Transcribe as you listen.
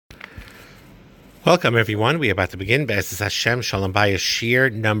Welcome, everyone. We are about to begin Be'ezus Hashem Shalom Bayis Shir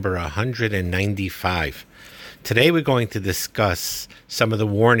number 195. Today we're going to discuss some of the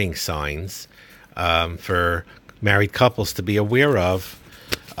warning signs for married couples to be aware of,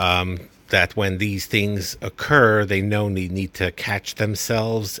 that when these things occur, they know they need to catch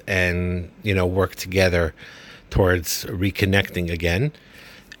themselves and, work together towards reconnecting again.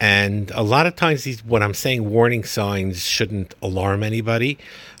 And a lot of times what I'm saying, warning signs, shouldn't alarm anybody.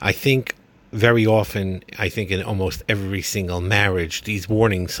 I think very often, in almost every single marriage, these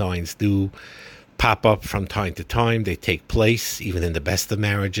warning signs do pop up from time to time. They take place, even in the best of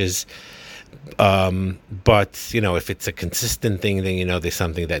marriages. But, if it's a consistent thing, then, there's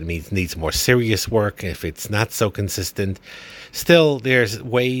something that needs more serious work. If it's not so consistent, still, there's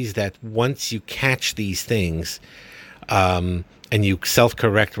ways that once you catch these things, and you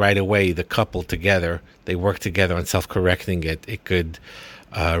self-correct right away, the couple together, they work together on self-correcting it, it could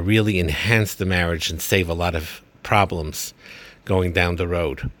really enhance the marriage and save a lot of problems going down the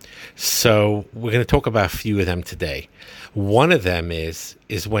road. So we're going to talk about a few of them today. One of them is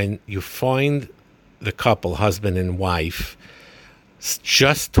when you find the couple, husband and wife,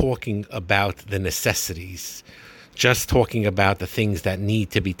 just talking about the necessities, just talking about the things that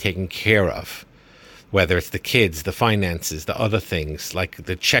need to be taken care of, whether it's the kids, the finances, the other things, like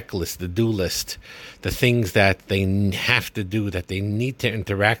the checklist, the do list, the things that they have to do, that they need to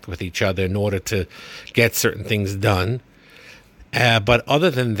interact with each other in order to get certain things done. But other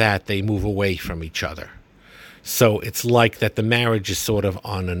than that, they move away from each other. So it's like that the marriage is sort of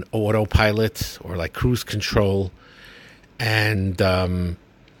on an autopilot or like cruise control. And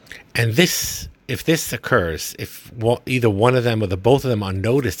this, if this occurs, if either one of them or the both of them are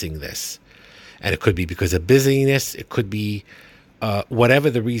noticing this, and it could be because of busyness, it could be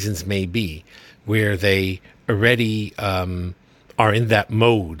whatever the reasons may be, where they already are in that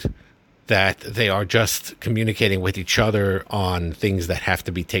mode that they are just communicating with each other on things that have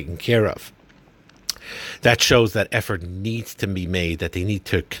to be taken care of. That shows that effort needs to be made, that they need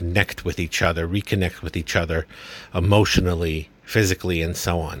to connect with each other, reconnect with each other emotionally, physically, and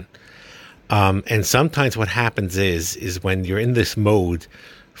so on. And sometimes what happens is when you're in this mode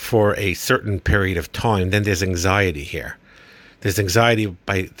for a certain period of time, then there's anxiety here. There's anxiety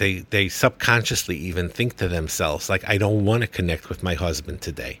by they subconsciously even think to themselves, like, I don't want to connect with my husband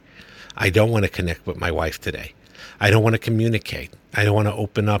today. I don't want to connect with my wife today. I don't want to communicate. I don't want to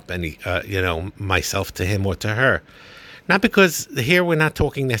open up any, myself to him or to her. Not because here we're not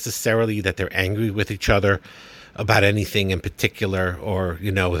talking necessarily that they're angry with each other about anything in particular, or,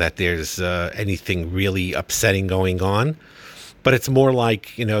 that there's anything really upsetting going on. But it's more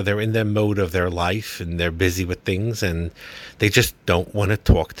like, they're in their mode of their life and they're busy with things and they just don't want to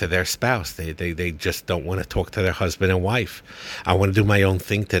talk to their spouse. They just don't want to talk to their husband and wife. I want to do my own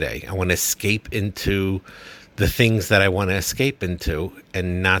thing today. I want to escape into the things that I want to escape into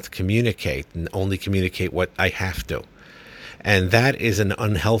and not communicate, and only communicate what I have to. And that is an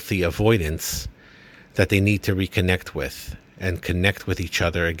unhealthy avoidance that they need to reconnect with and connect with each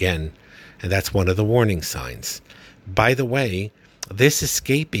other again. And that's one of the warning signs. By the way, this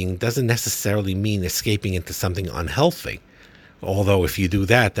escaping doesn't necessarily mean escaping into something unhealthy. Although if you do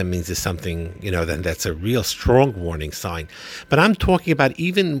that, that means there's something, then that's a real strong warning sign. But I'm talking about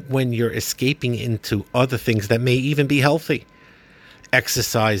even when you're escaping into other things that may even be healthy.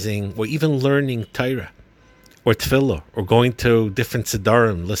 Exercising, or even learning Torah, or Tefillah, or going to different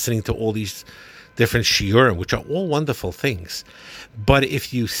Siddharim, listening to all these different shiurim, which are all wonderful things. But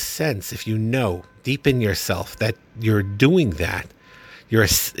if you sense, if you know deep in yourself that you're doing that, you're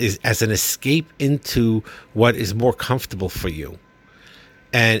as an escape into what is more comfortable for you.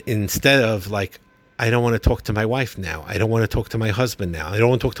 And instead of like, I don't want to talk to my wife now. I don't want to talk to my husband now. I don't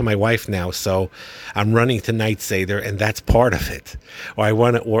want to talk to my wife now. So I'm running to Night Seder, and that's part of it. Or I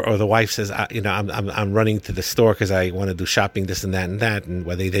want to, or the wife says, I'm running to the store because I want to do shopping, this and that, and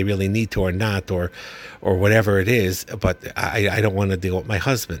whether they really need to or not, or whatever it is. But I don't want to deal with my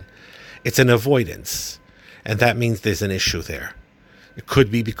husband. It's an avoidance, and that means there's an issue there. It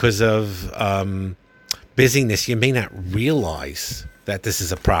could be because of busyness. You may not realize that this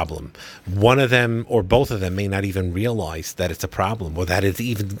is a problem. One of them or both of them may not even realize that it's a problem, or that it's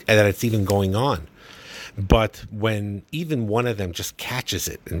even going on. But when even one of them just catches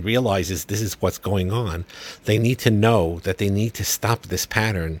it and realizes this is what's going on, they need to know that they need to stop this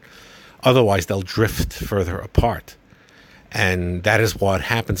pattern. Otherwise, they'll drift further apart. And that is what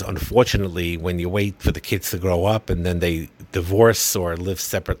happens, unfortunately, when you wait for the kids to grow up and then they divorce or live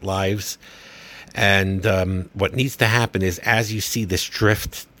separate lives. And what needs to happen is, as you see this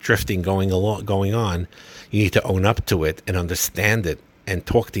drifting going on, you need to own up to it and understand it and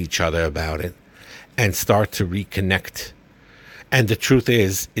talk to each other about it and start to reconnect. And the truth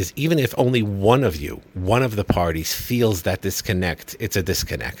is even if only one of the parties feels that disconnect, it's a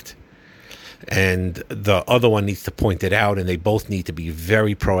disconnect. And the other one needs to point it out, and they both need to be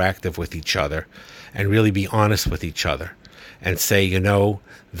very proactive with each other and really be honest with each other and say,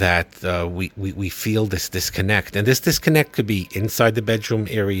 that we feel this disconnect. And this disconnect could be inside the bedroom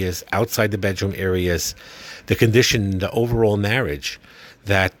areas, outside the bedroom areas, the condition, the overall marriage,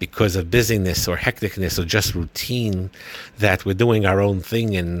 that because of busyness or hecticness or just routine, that we're doing our own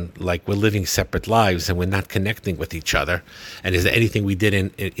thing and like we're living separate lives and we're not connecting with each other. And is there anything we did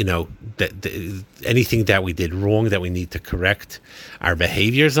anything that we did wrong that we need to correct our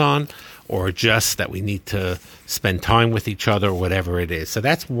behaviors on, or just that we need to spend time with each other, or whatever it is. So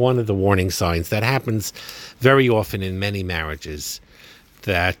that's one of the warning signs that happens very often in many marriages,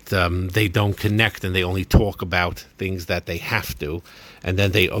 that they don't connect and they only talk about things that they have to, and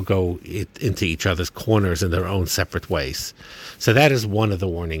then they go into each other's corners in their own separate ways. So that is one of the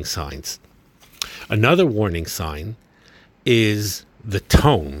warning signs. Another warning sign is the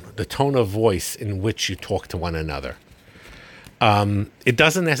tone of voice in which you talk to one another. It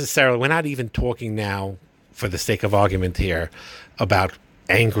doesn't necessarily, we're not even talking now, for the sake of argument here, about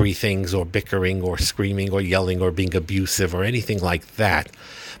angry things or bickering or screaming or yelling or being abusive or anything like that.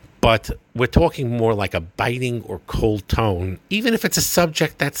 But we're talking more like a biting or cold tone, even if it's a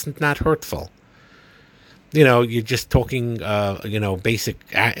subject that's not hurtful. You're just talking, basic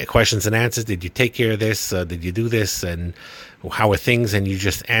questions and answers. Did you take care of this? Did you do this? And how are things? And you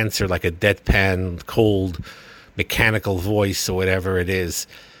just answer like a deadpan, cold, mechanical voice or whatever it is,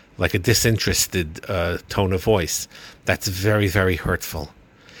 like a disinterested tone of voice. That's very, very hurtful.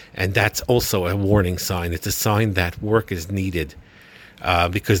 And that's also a warning sign. It's a sign that work is needed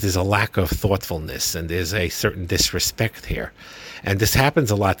because there's a lack of thoughtfulness and there's a certain disrespect here. And this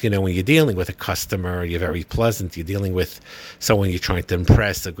happens a lot, when you're dealing with a customer, you're very pleasant, you're dealing with someone you're trying to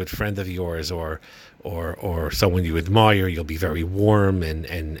impress, a good friend of yours, or someone you admire. You'll be very warm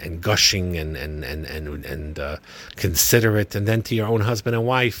and gushing and considerate. And then to your own husband and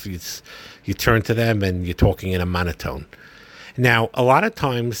wife, you turn to them and you're talking in a monotone. Now, a lot of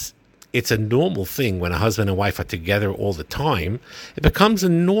times it's a normal thing when a husband and wife are together all the time. It becomes a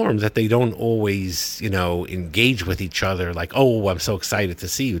norm that they don't always, engage with each other like, oh, I'm so excited to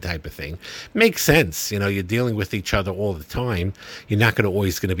see you type of thing. Makes sense. You're dealing with each other all the time. You're not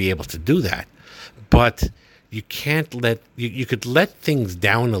always going to be able to do that. But you can't you could let things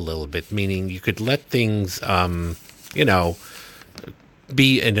down a little bit, meaning you could let things,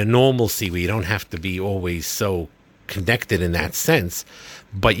 be in a normalcy where you don't have to be always so connected in that sense,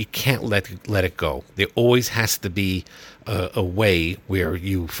 but you can't let it go. There always has to be a way where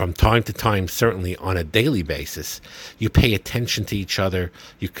you, from time to time, certainly on a daily basis, you pay attention to each other,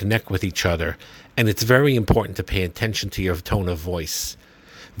 you connect with each other, and it's very important to pay attention to your tone of voice.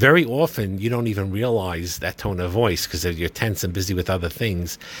 Very often, you don't even realize that tone of voice because you're tense and busy with other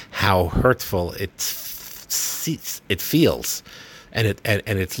things, how hurtful it feels, and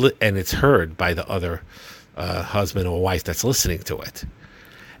it's heard by the other husband or wife that's listening to it.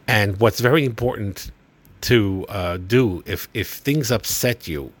 And what's very important to do, if things upset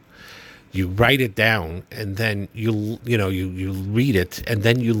you, you write it down, and then you read it, and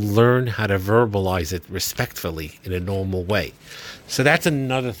then you learn how to verbalize it respectfully in a normal way. So that's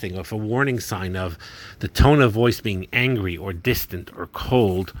another thing of a warning sign of the tone of voice being angry or distant or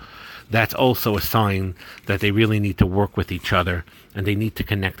cold. That's also a sign that they really need to work with each other and they need to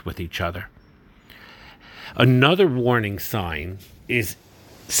connect with each other. Another warning sign is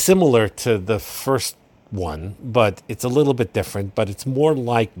similar to the first one, but it's a little bit different, but it's more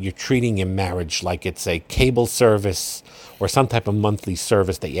like you're treating your marriage like it's a cable service or some type of monthly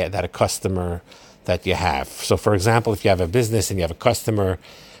service that a customer that you have. So for example, if you have a business and you have a customer,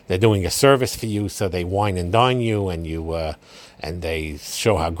 they're doing a service for you, so they wine and dine you, and and they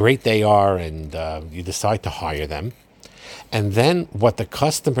show how great they are, and you decide to hire them. And then what the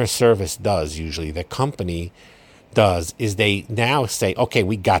customer service does, usually the company does, is they now say, okay,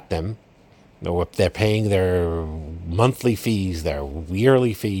 we got them. They're paying their monthly fees, their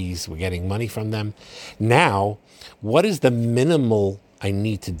yearly fees. We're getting money from them. Now, what is the minimal I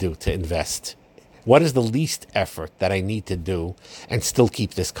need to do to invest? What is the least effort that I need to do and still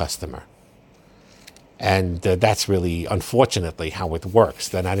keep this customer? And that's really, unfortunately, how it works.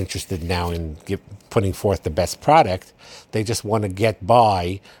 They're not interested now in putting forth the best product. They just want to get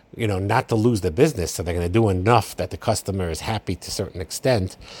by, not to lose the business. So they're going to do enough that the customer is happy to a certain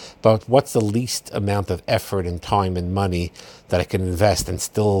extent. But what's the least amount of effort and time and money that I can invest and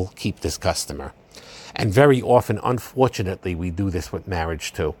still keep this customer? And very often, unfortunately, we do this with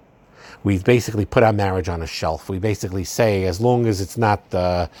marriage too. We basically put our marriage on a shelf. We basically say, as long as it's not,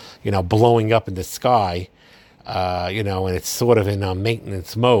 blowing up in the sky, and it's sort of in a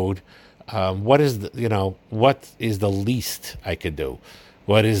maintenance mode. What is the least I could do?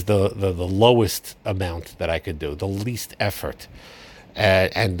 What is the lowest amount that I could do? The least effort.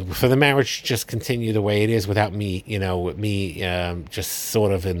 And for the marriage, just continue the way it is without me, just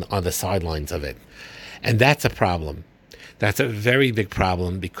sort of on the sidelines of it. And that's a problem. That's a very big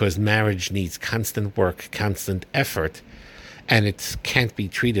problem because marriage needs constant work, constant effort, and it can't be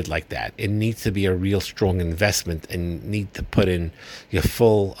treated like that. It needs to be a real strong investment and need to put in your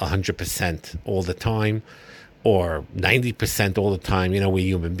full 100% all the time, or 90% all the time. We're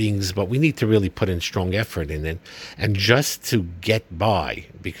human beings, but we need to really put in strong effort in it. And just to get by,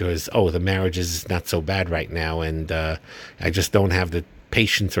 because, the marriage is not so bad right now, and I just don't have the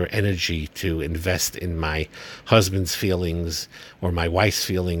patience or energy to invest in my husband's feelings or my wife's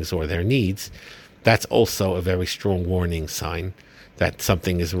feelings or their needs, that's also a very strong warning sign that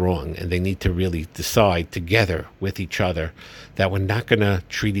something is wrong, and they need to really decide together with each other that we're not going to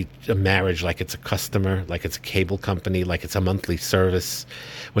treat a marriage like it's a customer, like it's a cable company, like it's a monthly service.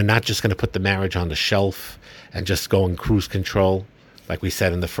 We're not just going to put the marriage on the shelf and just go in cruise control, like we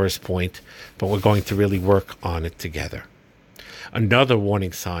said in the first point, but we're going to really work on it together. Another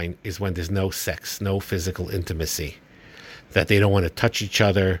warning sign is when there's no sex, no physical intimacy, that they don't want to touch each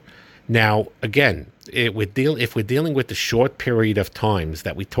other. Now, again, if we're dealing with the short period of times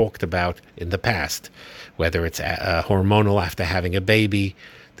that we talked about in the past, whether it's hormonal after having a baby,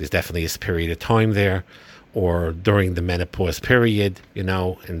 there's definitely a period of time there, or during the menopause period,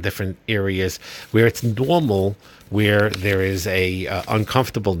 in different areas where it's normal, where there is a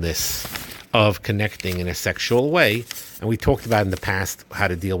uncomfortableness of connecting in a sexual way. And we talked about in the past how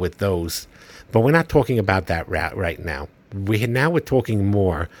to deal with those, but we're not talking about that right now. We're talking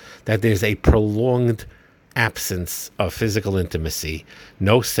more that there's a prolonged absence of physical intimacy,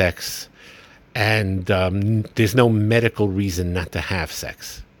 no sex, and there's no medical reason not to have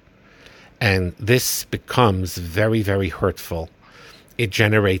sex. And this becomes very, very hurtful. It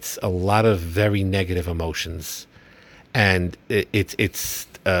generates a lot of very negative emotions, and it's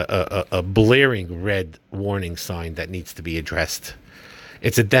a blaring red warning sign that needs to be addressed.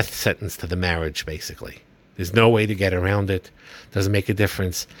 It's a death sentence to the marriage, basically. There's no way to get around it. Doesn't make a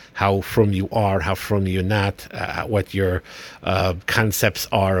difference how from you are, how from you're not, what your concepts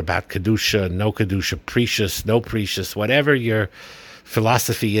are about Kedusha, no Kedusha, precious, no precious, whatever your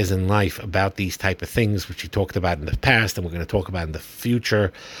philosophy is in life about these type of things, which you talked about in the past and we're going to talk about in the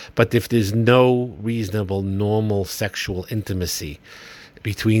future. But if there's no reasonable, normal sexual intimacy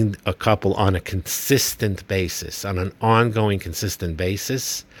between a couple on a consistent basis, on an ongoing consistent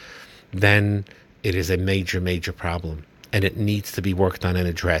basis, then it is a major, major problem, and it needs to be worked on and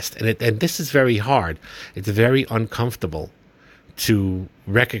addressed. And this is very hard. It's very uncomfortable to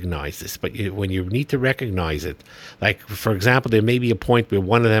recognize this, but when you need to recognize it, like, for example, there may be a point where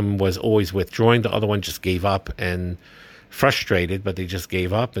one of them was always withdrawing, the other one just gave up and frustrated, but they just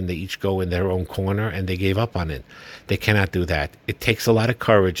gave up and they each go in their own corner and they gave up on it. They cannot do that. It takes a lot of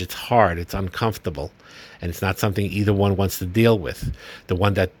courage. It's hard. It's uncomfortable, and it's not something either one wants to deal with. The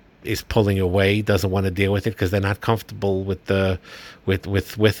one that is pulling away doesn't want to deal with it because they're not comfortable with the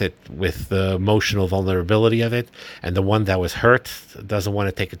emotional vulnerability of it, and the one that was hurt doesn't want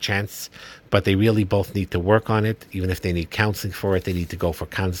to take a chance. But they really both need to work on it. Even if they need counseling for it, they need to go for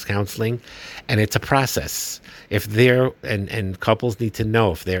counseling, and it's a process. If they're and couples need to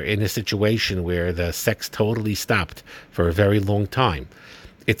know if they're in a situation where the sex totally stopped for a very long time,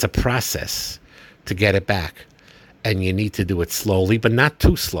 it's a process to get it back. And you need to do it slowly, but not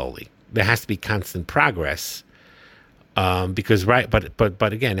too slowly. There has to be constant progress, because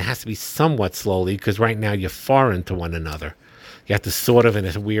but again, it has to be somewhat slowly because right now you're foreign to one another. You have to sort of, in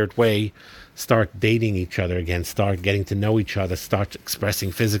a weird way, start dating each other again, start getting to know each other, start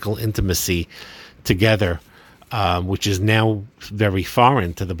expressing physical intimacy together, which is now very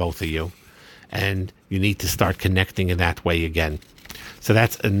foreign to the both of you, and you need to start connecting in that way again. So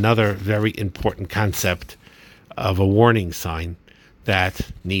that's another very important concept of a warning sign that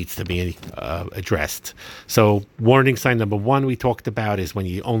needs to be addressed. So warning sign number one we talked about is when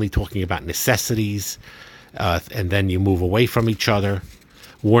you're only talking about necessities, and then you move away from each other.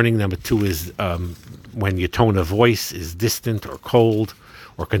 Warning number two is when your tone of voice is distant or cold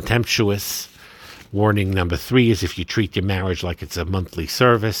or contemptuous. Warning number three is if you treat your marriage like it's a monthly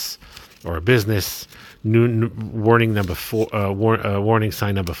service or a business. Warning number four. Warning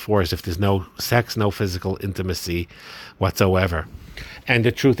sign number four is if there's no sex, no physical intimacy whatsoever. And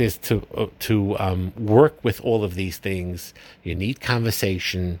the truth is to work with all of these things. You need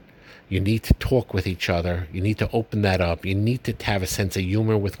conversation. You need to talk with each other. You need to open that up. You need to have a sense of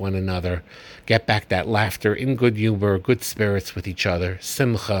humor with one another. Get back that laughter in good humor, good spirits with each other,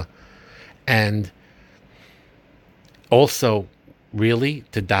 simcha. And also, really,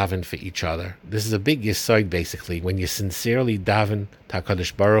 to daven for each other. This is a big yesod, basically, when you sincerely daven to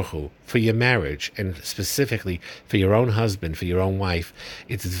HaKadosh Baruch Hu for your marriage, and specifically for your own husband, for your own wife.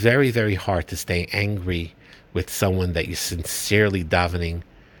 It's very, very hard to stay angry with someone that you're sincerely davening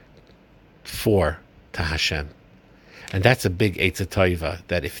for to Hashem. And that's a big Eitzah Tova,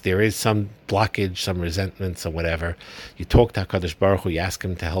 that if there is some blockage, some resentments or whatever, you talk to HaKadosh Baruch Hu, you ask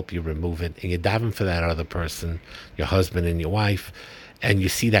him to help you remove it, and you daven for that other person, your husband and your wife, and you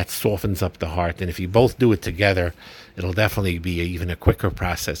see that softens up the heart. And if you both do it together, it'll definitely be even a quicker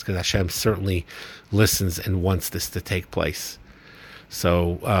process, because Hashem certainly listens and wants this to take place.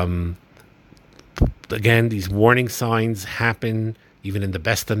 So, again, these warning signs happen even in the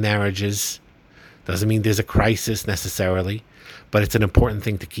best of marriages. Doesn't mean there's a crisis necessarily, but it's an important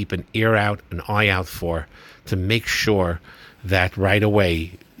thing to keep an ear out, an eye out for, to make sure that right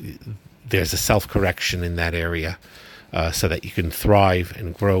away there's a self-correction in that area, so that you can thrive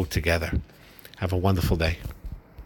and grow together. Have a wonderful day.